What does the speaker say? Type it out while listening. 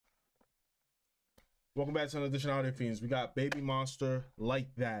Welcome back to another edition of Adrey Fiends. We got BABYMONSTER,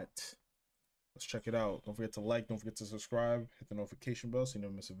 Like That. Let's check it out. Don't forget to like, don't forget to subscribe, hit the notification bell so you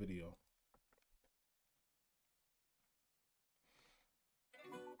never miss a video.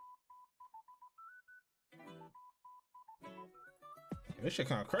 This shit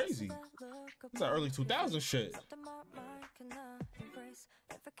kind of crazy. It's that early 2000s shit.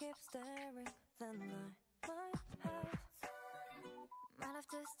 Might have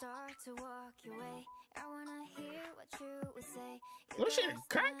to start to walk your way. I wanna hear what you would say. What shit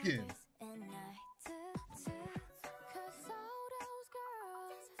cracking?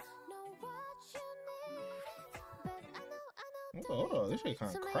 Hold on, this shit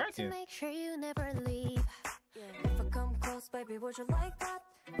kind of cracking. Make sure you never leave. If I come close, baby, would you like that?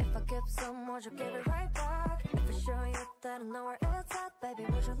 If I give some more, you give it right back. If I show you that I know where it's at, baby,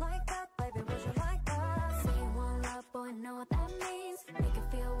 would you like that? Baby, would you like that? Say you want love, boy, know what that means. Make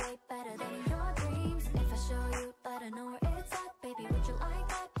it feel way better than in your dreams. If I show you that I know where it's at, baby, would you like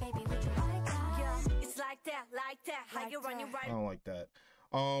that? Baby, would you like that? Yeah, it's like that. How you run your right? I don't like that.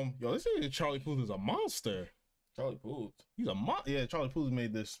 Yo, this nigga Charlie Puth is a monster. Charlie Puth. He's a yeah, Charlie Puth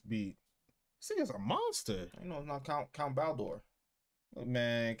made this beat. This nigga's a monster. You know, it's not Count Baldor.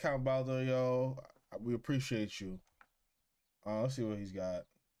 Man, Count Baldor, yo, we appreciate you. Let's see what he's got.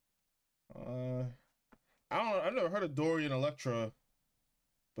 I've never heard of Dorian Electra,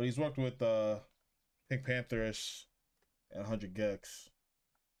 but he's worked with Pink Panthers and 100 Gex,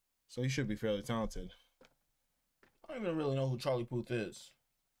 so he should be fairly talented. I don't even really know who Charlie Puth is.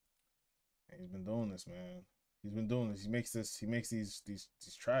 He's been doing this, man. He's been doing this. He makes these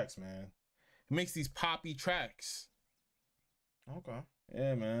tracks, man. He makes these poppy tracks. Okay.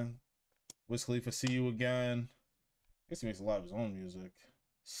 Yeah, man. Wiz Khalifa, See You Again. I guess he makes a lot of his own music.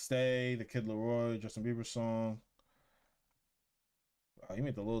 Stay, the Kid Laroi, Justin Bieber song. Wow, he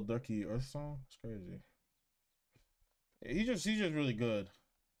made the Lil Durky Earth song. It's crazy. Yeah, he's just really good.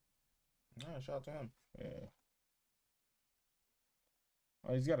 Yeah, shout out to him. Yeah.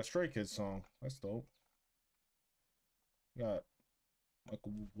 Oh, he's got a Stray Kids song. That's dope. Got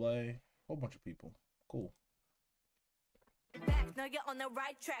Michael Bublé, a whole bunch of people. Cool. Back, now you're on the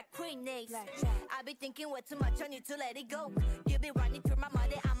right track, Queen Nace. I be thinking way too much, I need to let it go. You be running through my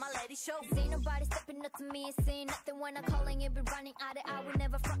mind, I'ma let it show. See nobody stepping up to me and saying nothing when I'm calling. You be running out of hour,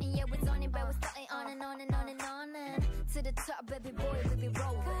 never fronting. Yeah, we're on it, but we're starting on and on and on and on and to the top, baby boy, baby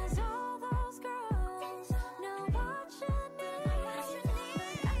roll. Cause all those girls know what you need.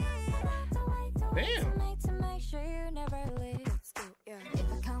 Damn. To make sure you never leave.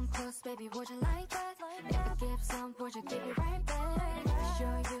 If I come close, baby, would you like that? If I give some, would you give it right back? If I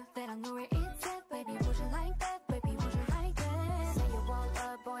show you that I know where it's at, baby, would you like that? Baby, would you like that? Say you want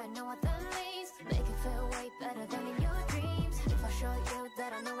love, boy, I know what that means. Make it feel way better than in your dreams. If I show you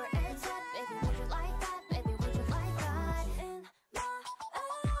that I know where it's at, baby, would you like that? Baby, would you like that? In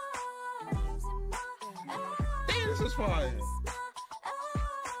my arms, Damn, this is fire.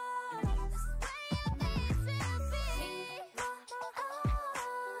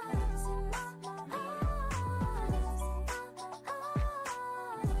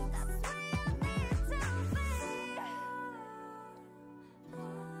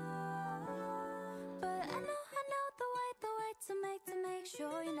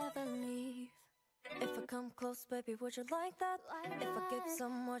 come close, baby, would you like that? If I give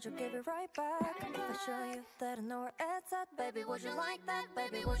some, would you give it right back? If I show you that I know where it's at, baby, would you like that?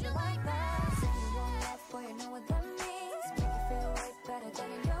 Baby, would you like that? Say you want love, boy, you know what that means. Make you feel way better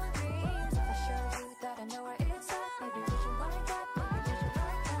than in your dreams. If I show you that I know where it's at, baby, would you like that? Baby, would you like that?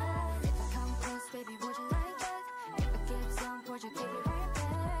 If I come close, baby, would you like that? If I give some, would you give it right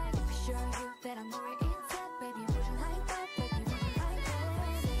back? If I show you that I know where it's at, baby, would you like that? Baby, would you like that?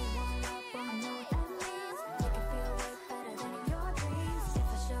 Say you want love, boy, you know what that means. Make you feel way better than in your dreams. If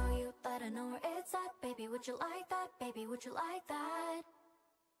I show you that I know where it's at, baby, would you like that? Baby, would you like that?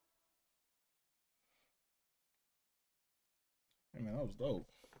 Hey man, that was dope.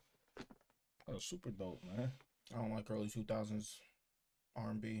 That was super dope, man. I don't like early 2000s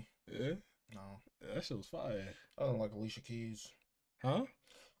R&B. Yeah? No. Yeah, that shit was fire. Other than like Alicia Keys. Huh?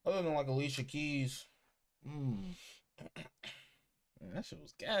 Other than like Alicia Keys. Man, that shit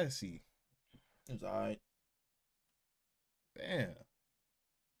was gassy. It was alright. Damn.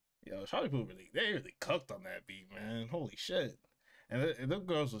 Yo, Charlie Puth they really cooked on that beat, man. Holy shit. And them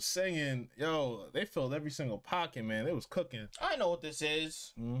girls were singing, yo, they filled every single pocket, man. They was cooking. I know what this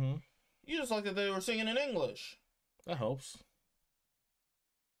is. Mm-hmm. You just like that they were singing in English. That helps.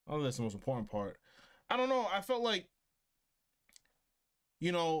 I think that's the most important part. I don't know. I felt like,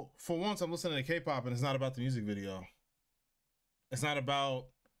 you know, for once I'm listening to K-pop and it's not about the music video. It's not about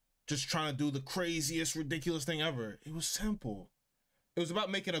just trying to do the craziest, ridiculous thing ever. It was simple. It was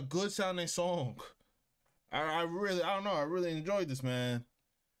about making a good sounding song. I don't know. I really enjoyed this, man.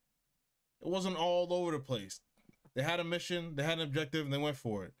 It wasn't all over the place. They had a mission, they had an objective, and they went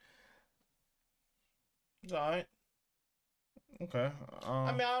for it. It's alright. Okay.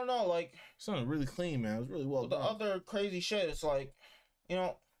 I mean, I don't know, like, it sounded really clean, man. It was really well done. The other crazy shit, it's like, you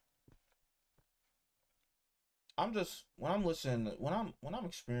know, I'm just when I'm listening, when I'm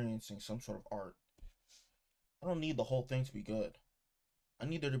experiencing some sort of art, I don't need the whole thing to be good. I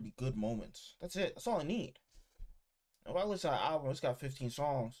need there to be good moments. That's it. That's all I need. If I listen to an album, it's got 15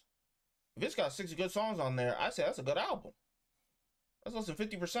 songs. If it's got 6 good songs on there, I say that's a good album. That's less than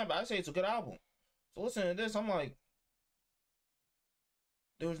 50%, but I say it's a good album. So listening to this, I'm like,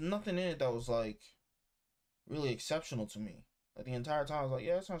 there was nothing in it that was like really exceptional to me. Like the entire time, I was like,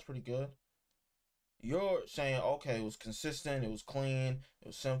 yeah, that sounds pretty good. You're saying, okay, it was consistent, it was clean, it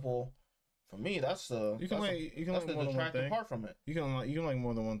was simple. For me, that's the detracting part from it. You can like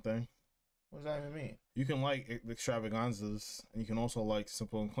more than one thing. What does that even mean? You can like extravaganzas, and you can also like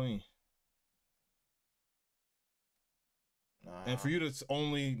simple and clean. Nah. And for you to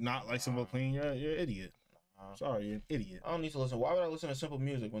only not like simple and clean, you're an idiot. Sorry, you're an idiot. I don't need to listen. Why would I listen to simple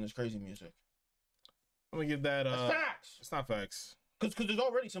music when there's crazy music? I'm gonna give that. That's facts. It's not facts. Cause there's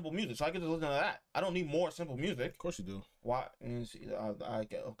already simple music, so I can just listen to that. I don't need more simple music. Of course you do. Why? And see, I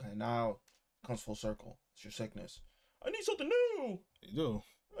get okay. Now it comes full circle. It's your sickness. I need something new. You do.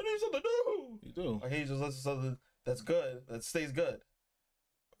 I need something new. You do. I hate just listen to something that's good, that stays good.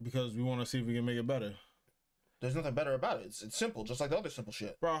 Because we want to see if we can make it better. There's nothing better about it. It's simple, just like the other simple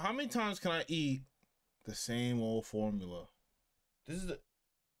shit. Bro, how many times can I eat the same old formula? This is the.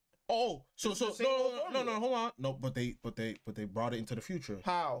 Oh, so no, hold on. No, but they brought it into the future.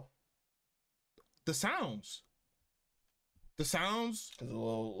 How? The sounds. Cause a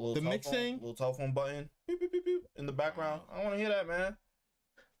little the mixing, little telephone button, beep, beep, beep, beep, in the background. I don't want to hear that, man.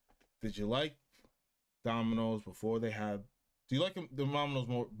 Did you like Domino's before they had? Do you like the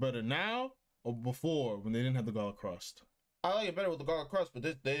Domino's better now or before when they didn't have the garlic crust? I like it better with the garlic crust, but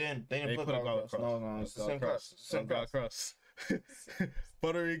they didn't put garlic crust. No, it's the same crust. Same crust.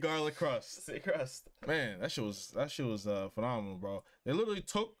 Buttery garlic crust. Same crust. Man, that shit was phenomenal, bro. They literally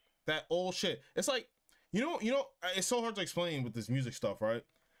took that old shit. It's like, you know, it's so hard to explain with this music stuff, right?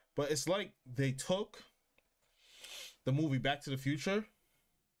 But it's like they took the movie Back to the Future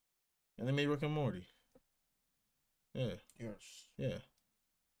and they made Rick and Morty. Yeah. Yes. Yeah.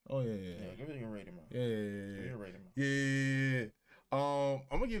 Oh yeah. Yeah, give it your rating, man. Yeah. Give it your rating, man. Yeah.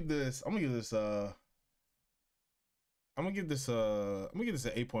 I'm gonna give this an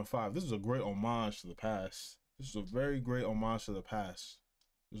 8.5. This is a great homage to the past. This is a very great homage to the past.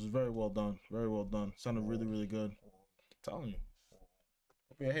 This is very well done. Very well done. Sounded really, really good. I'm telling you.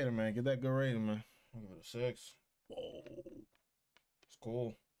 Don't be a hater, man. Get that good rating, man. I'll give it a 6. Whoa. It's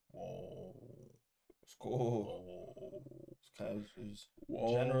cool. Whoa. It's cool. It's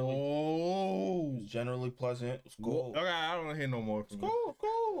generally pleasant. It's cool. Okay, I don't want to hear no more from you. It's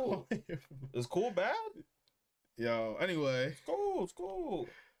cool. It's cool, bad? Yo, anyway. It's cool.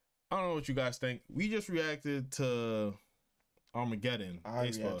 I don't know what you guys think. We just reacted to Armageddon. I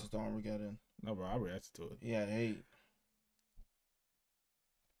reacted to Armageddon. No, bro, I reacted to it. Yeah, hey.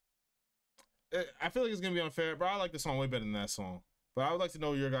 I feel like it's going to be unfair, but I like the song way better than that song. But I would like to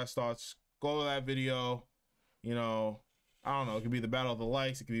know your guys' thoughts. Go to that video. You know, I don't know. It could be the battle of the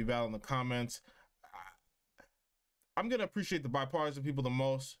likes. It could be battle in the comments. I'm going to appreciate the bipartisan people the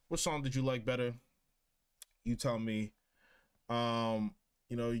most. What song did you like better? You tell me.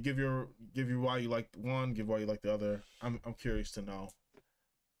 You know, you give your why you like one, give why you like the other. I'm curious to know.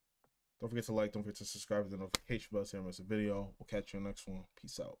 Don't forget to like, don't forget to subscribe to the notification bell so you don't miss a video. We'll catch you in the next one.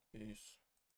 Peace out. Peace.